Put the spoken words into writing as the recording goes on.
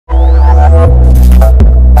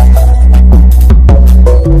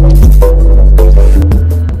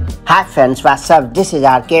Hi friends, what's up? This is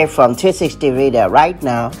RK from 360 Reader. Right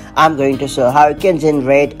now, I'm going to show how you can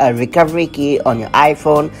generate a recovery key on your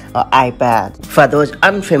iPhone or iPad. For those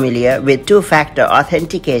unfamiliar with two-factor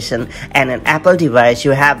authentication and an Apple device, you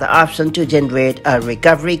have the option to generate a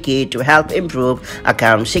recovery key to help improve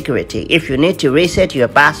account security. If you need to reset your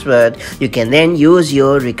password, you can then use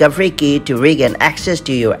your recovery key to regain access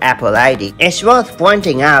to your Apple ID. It's worth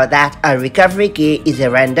pointing out that a recovery key is a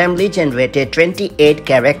randomly generated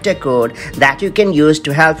 28-character code that you can use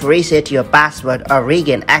to help reset your password or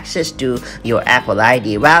regain access to your Apple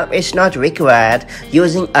ID. While it's not required,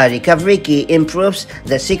 using a recovery key improves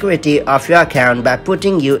the security of your account by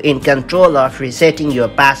putting you in control of resetting your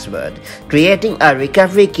password. Creating a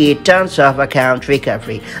recovery key turns off account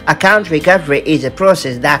recovery. Account recovery is a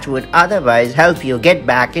process that would otherwise help you get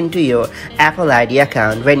back into your Apple ID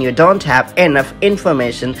account when you don't have enough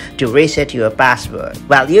information to reset your password.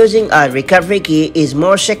 While using a recovery key is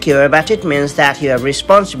more secure, but it means that you are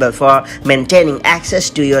responsible for maintaining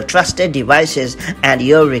access to your trusted devices and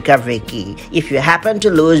your recovery key. If you happen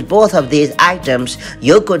to lose both of these items,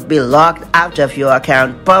 you could be locked out of your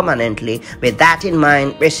account permanently. With that in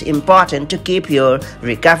mind, it's important to keep your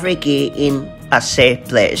recovery key in a safe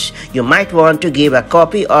place. You might want to give a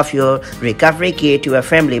copy of your recovery key to a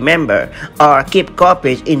family member or keep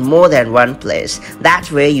copies in more than one place. That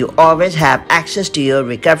way you always have access to your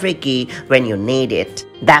recovery key when you need it.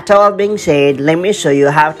 That all being said, let me show you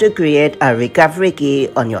how to create a recovery key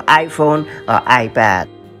on your iPhone or iPad.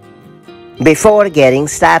 Before getting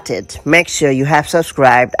started, make sure you have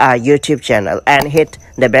subscribed our YouTube channel and hit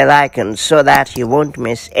the bell icon so that you won't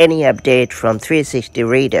miss any update from 360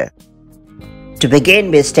 Reader. To begin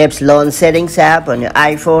with, steps loan settings app on your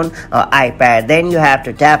iPhone or iPad. Then you have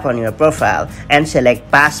to tap on your profile and select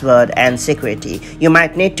password and security. You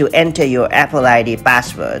might need to enter your Apple ID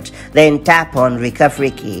password. Then tap on recovery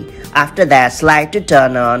key. After that, slide to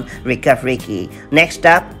turn on recovery key. Next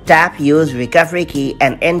up, tap use recovery key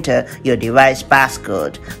and enter your device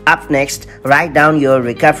passcode. Up next, write down your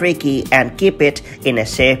recovery key and keep it in a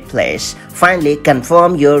safe place. Finally,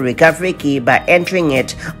 confirm your recovery key by entering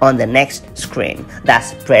it on the next screen.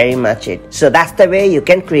 That's pretty much it. So that's the way you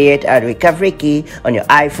can create a recovery key on your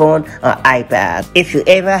iPhone or iPad. If you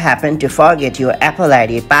ever happen to forget your Apple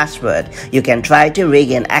ID password, you can try to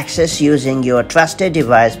regain access using your trusted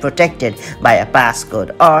device protected by a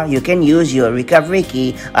passcode, or you can use your recovery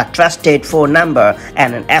key, a trusted phone number,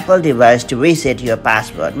 and an Apple device to reset your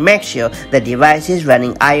password. Make sure the device is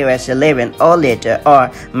running iOS 11 or later or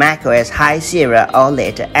macOS High Sierra or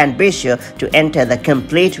later, and be sure to enter the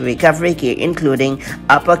complete recovery key including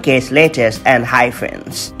uppercase letters and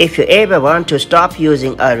hyphens. If you ever want to stop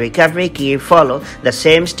using a recovery key, follow the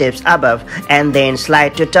same steps above and then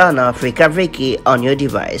slide to turn off recovery key on your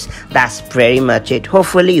device. That's pretty much it.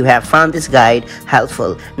 Hopefully you have found this guide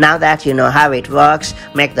helpful. Now that you know how it works,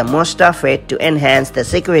 make the most of it to enhance the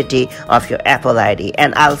security of your Apple ID.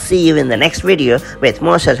 And I'll see you in the next video with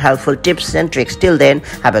more such helpful tips and tricks. Till then,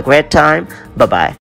 have a great time. Bye-bye.